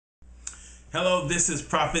Hello, this is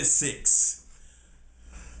Prophet 6.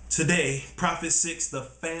 Today, Prophet 6, the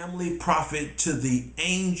family prophet to the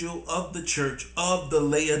angel of the church of the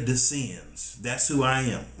Laodiceans. That's who I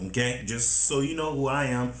am, okay? Just so you know who I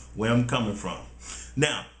am, where I'm coming from.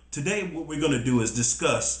 Now, today what we're going to do is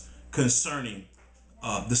discuss concerning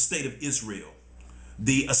the state of Israel,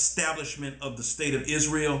 the establishment of the state of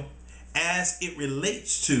Israel as it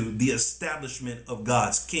relates to the establishment of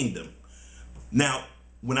God's kingdom. Now,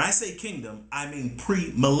 when I say kingdom, I mean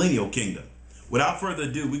pre-millennial kingdom. Without further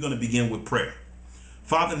ado, we're going to begin with prayer.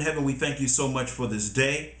 Father in heaven, we thank you so much for this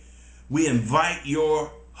day. We invite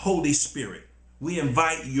your Holy Spirit. We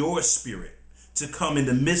invite your spirit to come in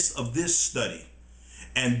the midst of this study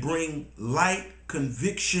and bring light,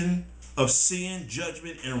 conviction of sin,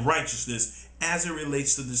 judgment, and righteousness as it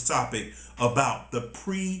relates to this topic about the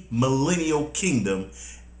pre-millennial kingdom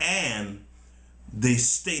and the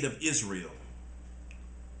state of Israel.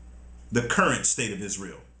 The current state of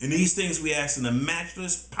Israel. And these things we ask in the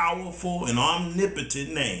matchless, powerful, and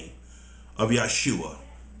omnipotent name of Yeshua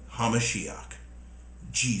HaMashiach.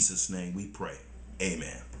 Jesus' name we pray.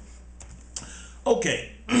 Amen.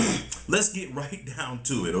 Okay, let's get right down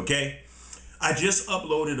to it, okay? I just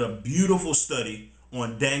uploaded a beautiful study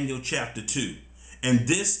on Daniel chapter 2. And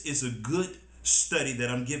this is a good study that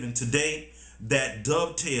I'm giving today that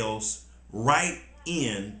dovetails right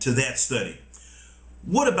into that study.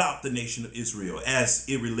 What about the nation of Israel as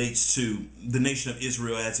it relates to the nation of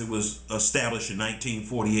Israel as it was established in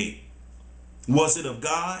 1948? Was it of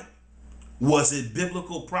God? Was it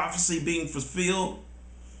biblical prophecy being fulfilled?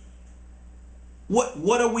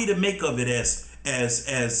 What are we to make of it as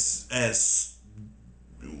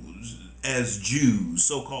Jews,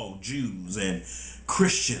 so-called Jews and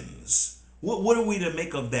Christians? What are we to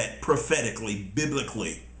make of that prophetically,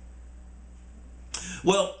 biblically?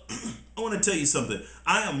 Well, I want to tell you something.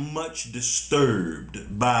 I am much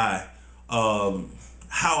disturbed by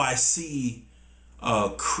how I see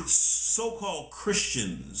so-called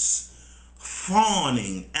Christians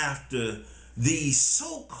fawning after these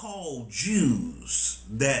so-called Jews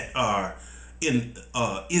that are in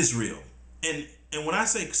Israel. And when I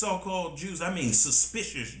say so-called Jews, I mean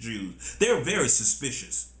suspicious Jews. They're very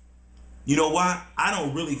suspicious. You know why? I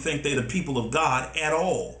don't really think they're the people of God at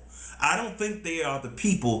all. I don't think they are the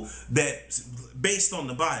people that, based on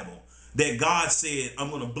the Bible, that God said, I'm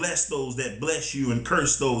going to bless those that bless you and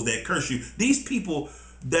curse those that curse you. These people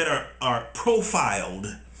that are profiled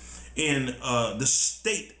in the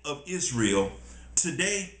state of Israel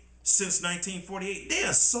today, since 1948, they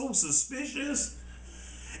are so suspicious.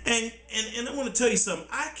 And I want to tell you something.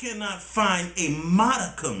 I cannot find a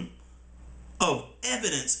modicum of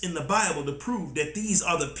evidence in the Bible to prove that these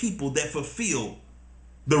are the people that fulfill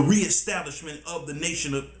the reestablishment of the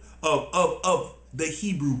nation of the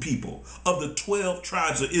Hebrew people, of the 12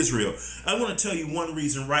 tribes of Israel. I want to tell you one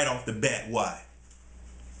reason right off the bat why.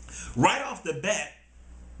 Right off the bat,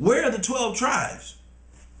 where are the 12 tribes?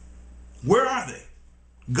 Where are they?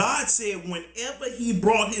 God said whenever he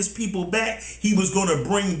brought his people back, he was going to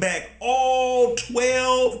bring back all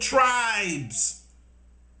 12 tribes.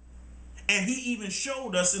 And he even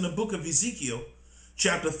showed us in the book of Ezekiel,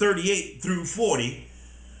 chapter 38 through 40,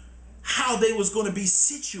 how they was going to be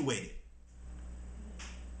situated,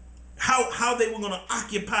 how they were going to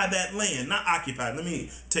occupy that land. Not occupy, let me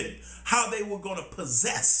take how they were going to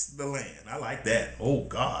possess the land. I like that. Oh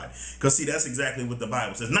God, because see, that's exactly what the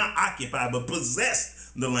Bible says. Not occupy, but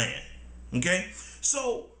possess the land. Okay,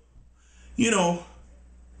 so you know,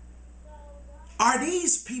 are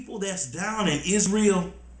these people that's down in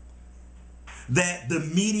Israel that the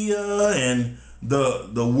media and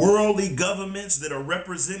the worldly governments that are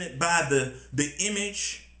represented by the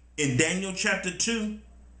image in Daniel chapter 2,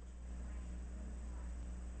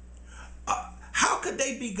 how could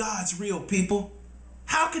they be God's real people?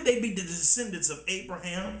 How could they be the descendants of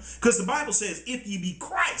Abraham? Because the Bible says, if ye be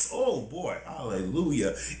Christ, oh boy,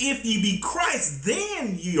 hallelujah. If ye be Christ,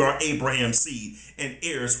 then ye are Abraham's seed and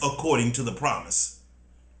heirs according to the promise.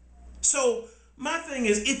 So my thing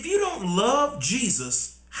is, if you don't love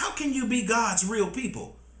Jesus, how can you be God's real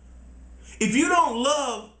people? If you don't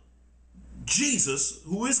love Jesus,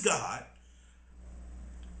 who is God,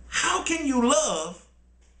 how can you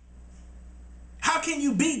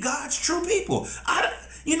be God's true people?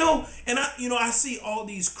 I see all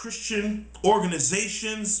these Christian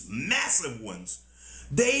organizations, massive ones.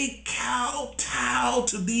 They kowtow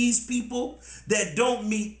to these people that don't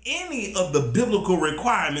meet any of the biblical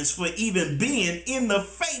requirements for even being in the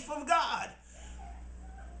faith of God.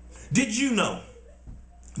 Did you know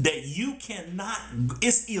that you cannot,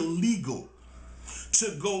 it's illegal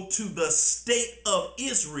to go to the state of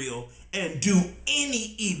Israel and do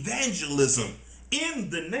any evangelism in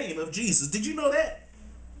the name of Jesus. Did you know that?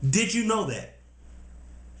 Did you know that?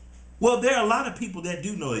 Well, there are a lot of people that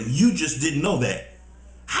do know it. You just didn't know that.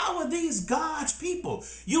 How are these God's people?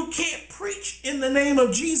 You can't preach in the name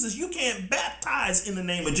of Jesus. You can't baptize in the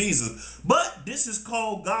name of Jesus. But this is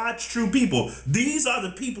called God's true people. These are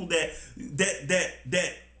the people that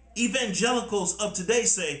evangelicals of today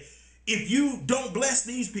say, if you don't bless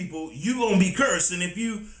these people, you're going to be cursed. And if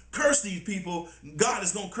you curse these people, God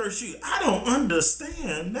is going to curse you. I don't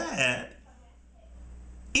understand that.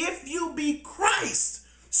 If you be Christ.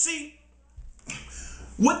 See,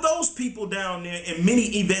 what those people down there and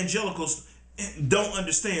many evangelicals don't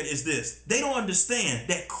understand is this. They don't understand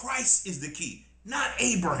that Christ is the key, not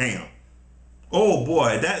Abraham. Oh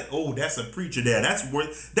boy, that's a preacher there.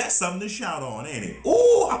 That's something to shout on, ain't it?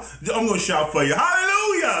 Oh, I'm gonna shout for you.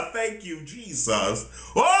 Hallelujah! Thank you, Jesus.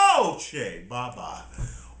 Oh, Che, bye-bye.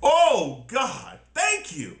 Oh God,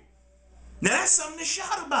 thank you. Now that's something to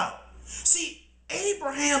shout about. See,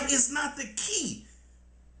 Abraham is not the key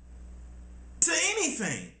to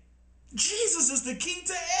anything. Jesus is the key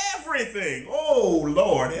to everything. Oh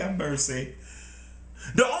Lord, have mercy.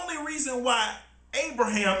 The only reason why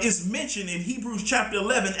Abraham is mentioned in Hebrews chapter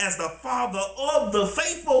 11 as the father of the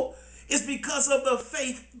faithful is because of the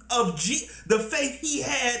faith of the faith he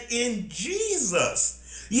had in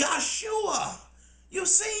Jesus, Yeshua. You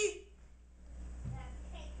see,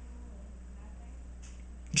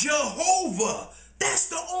 Jehovah. That's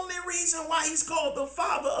the only reason why he's called the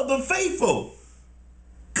father of the faithful.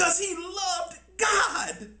 Because he loved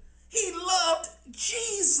God. He loved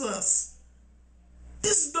Jesus.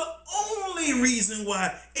 This is the only reason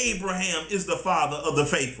why Abraham is the father of the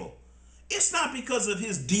faithful. It's not because of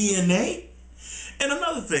his DNA. And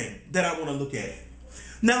another thing that I want to look at.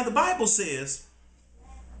 Now, the Bible says,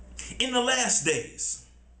 in the last days,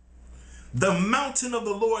 the mountain of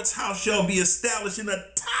the Lord's house shall be established in the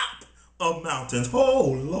top of mountains.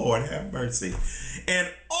 Oh, Lord, have mercy. And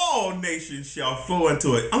all nations shall flow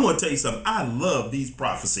into it. I'm going to tell you something. I love these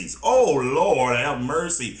prophecies. Oh, Lord, have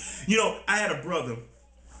mercy. You know, I had a brother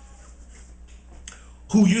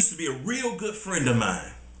who used to be a real good friend of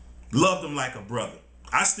mine. Loved him like a brother.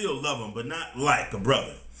 I still love him, but not like a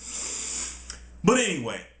brother. But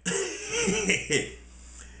anyway,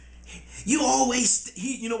 you know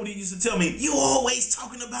what he used to tell me? You always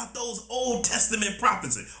talking about those Old Testament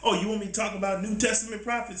prophecies. Oh, you want me to talk about New Testament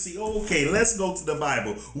prophecy? Okay, let's go to the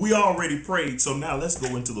Bible. We already prayed, so now let's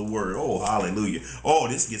go into the Word. Oh, hallelujah. Oh,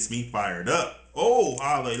 this gets me fired up. Oh,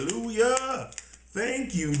 hallelujah.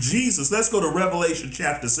 Thank you, Jesus. Let's go to Revelation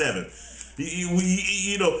chapter 7.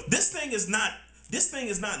 You know, this thing is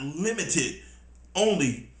not limited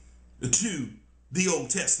only to the Old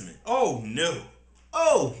Testament. Oh, no.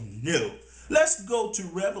 Oh, no. Let's go to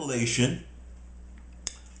Revelation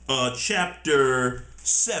chapter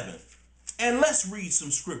 7. And let's read some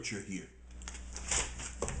scripture here.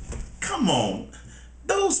 Come on.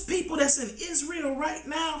 Those people that's in Israel right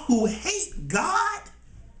now who hate God,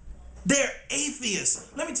 they're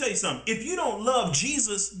atheists. Let me tell you something. If you don't love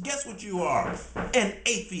Jesus, guess what you are? An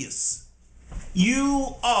atheist.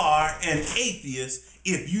 You are an atheist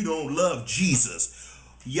if you don't love Jesus.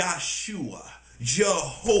 Yeshua.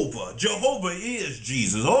 Jehovah. Jehovah is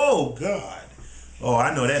Jesus. Oh, God. Oh,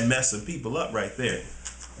 I know that messing people up right there.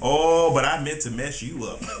 Oh, but I meant to mess you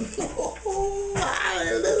up. Oh,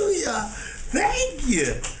 hallelujah. Thank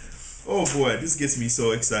you. Oh, boy, this gets me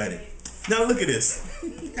so excited. Now, look at this.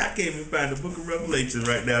 I can't even find the book of Revelation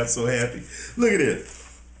right now. I'm so happy. Look at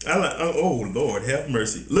this. Oh, Lord, have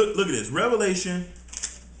mercy. Look at this. Revelation.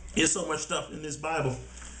 There's so much stuff in this Bible.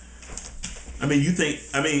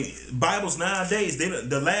 Bibles nowadays,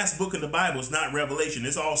 the last book in the Bible is not Revelation.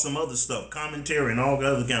 It's all some other stuff, commentary and all the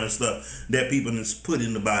other kind of stuff that people just put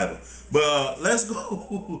in the Bible. But let's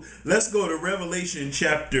go to Revelation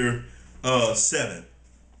chapter 7.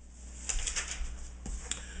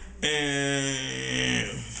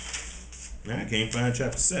 And I can't find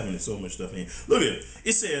chapter 7. There's so much stuff in here. Look at it.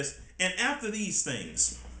 It says, and after these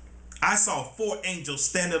things, I saw 4 angels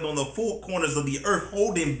standing on the 4 corners of the earth,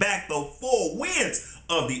 holding back the 4 winds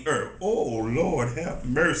of the earth. Oh, Lord, have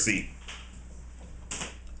mercy.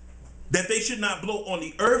 That they should not blow on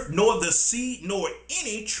the earth, nor the sea, nor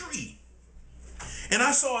any tree. And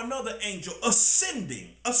I saw another angel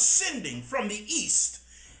ascending from the east,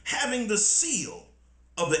 having the seal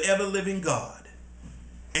of the ever-living God.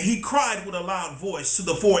 And he cried with a loud voice to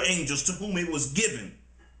the 4 angels to whom it was given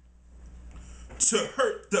to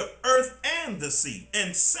hurt the earth and the sea,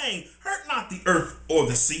 and saying, hurt not the earth or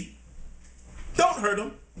the sea. Don't hurt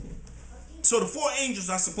them. So the four angels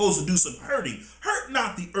are supposed to do some hurting. Hurt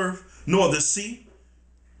not the earth nor the sea,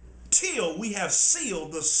 till we have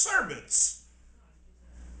sealed the servants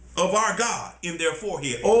of our God in their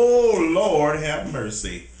forehead. Oh, Lord, have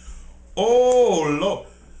mercy. Oh, Lord.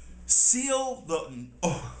 Seal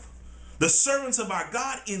the servants of our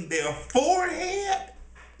God in their forehead.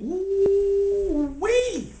 Ooh,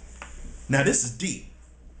 wee. Now, this is deep.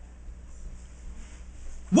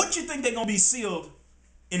 What you think they're going to be sealed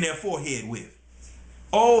in their forehead with?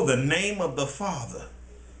 Oh, the name of the Father.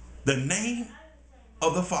 The name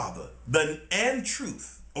of the Father. And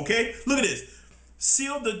truth. Okay? Look at this.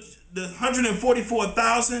 Seal the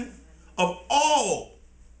 144,000 of all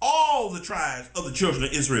the tribes of the children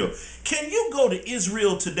of Israel. Can you go to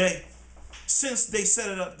Israel today? Since they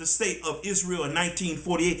set up the state of Israel in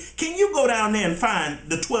 1948, can you go down there and find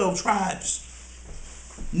the 12 tribes?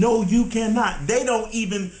 No, you cannot. They don't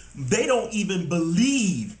even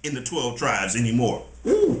believe in the 12 tribes anymore.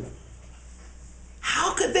 Ooh.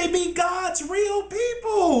 How could they be God's real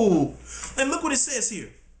people? And look what it says here.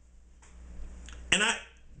 And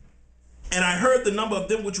I heard the number of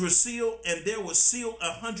them which were sealed, and there was sealed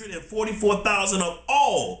 144,000 of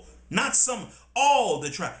all, not some, all the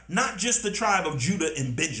tribe, not just the tribe of Judah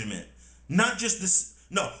and Benjamin, not just this,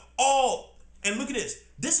 no, all. And look at this.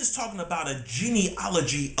 This is talking about a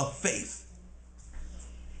genealogy of faith.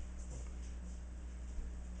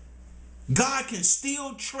 God can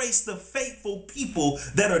still trace the faithful people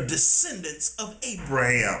that are descendants of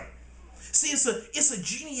Abraham. See, it's a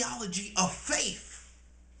genealogy of faith.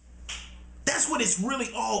 That's what it's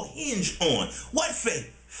really all hinged on. What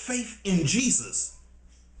faith? Faith in Jesus.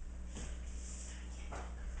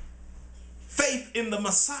 Faith in the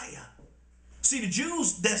Messiah. See, the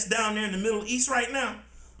Jews that's down there in the Middle East right now,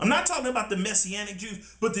 I'm not talking about the Messianic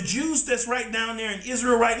Jews, but the Jews that's right down there in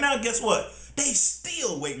Israel right now, guess what? They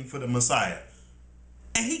still waiting for the Messiah.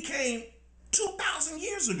 And he came 2,000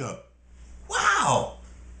 years ago. Wow.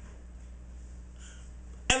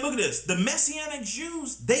 And look at this. The Messianic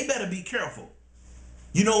Jews, they better be careful.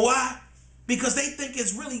 You know why? Because they think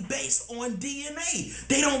it's really based on DNA.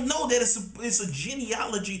 They don't know that it's a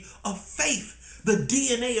genealogy of faith. The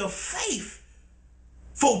DNA of faith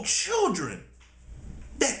for children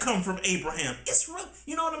that come from Abraham. It's real.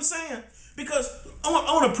 You know what I'm saying? Because I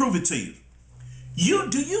want to prove it to you.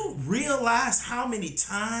 Do you realize how many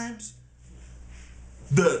times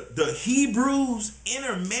the Hebrews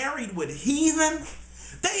intermarried with heathen?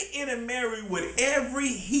 They intermarried with every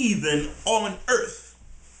heathen on earth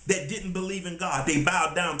that didn't believe in God. They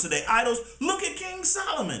bowed down to their idols. Look at King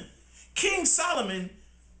Solomon. King Solomon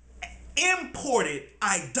imported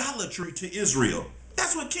idolatry to Israel.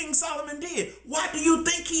 That's what King Solomon did. Why do you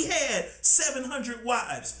think he had 700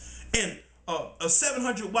 wives and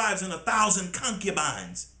 700 wives and 1,000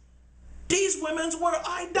 concubines? These women were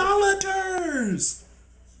idolaters.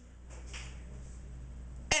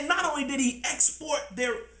 And not only did he export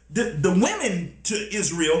the women to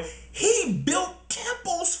Israel, he built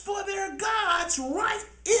temples for their gods right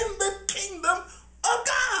in the kingdom of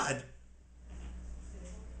God.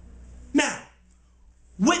 Now,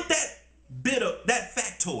 with that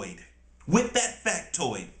factoid,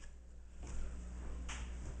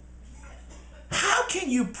 how can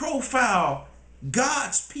you profile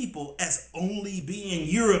God's people as only being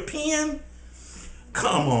European?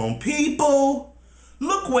 Come on, people.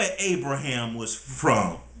 Look where Abraham was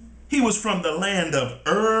from. He was from the land of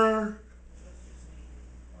Ur.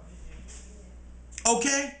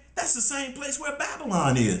 Okay? That's the same place where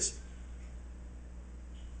Babylon is.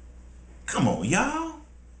 Come on, y'all.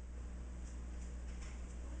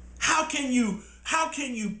 How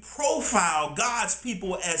can you profile God's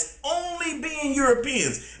people as only being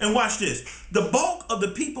Europeans? And watch this. The bulk of the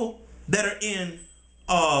people that are in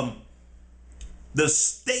the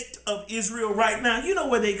state of Israel right now, you know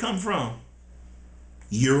where they come from?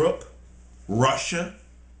 Europe, Russia,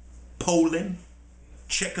 Poland,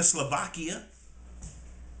 Czechoslovakia.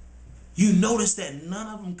 You notice that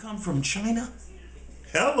none of them come from China?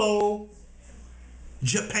 Hello.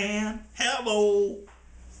 Japan. Hello.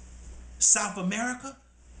 South America.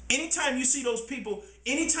 Anytime you see those people,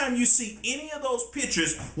 anytime you see any of those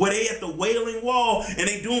pictures where they at the Wailing Wall and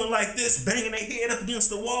they doing like this, banging their head up against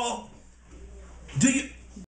the wall, do you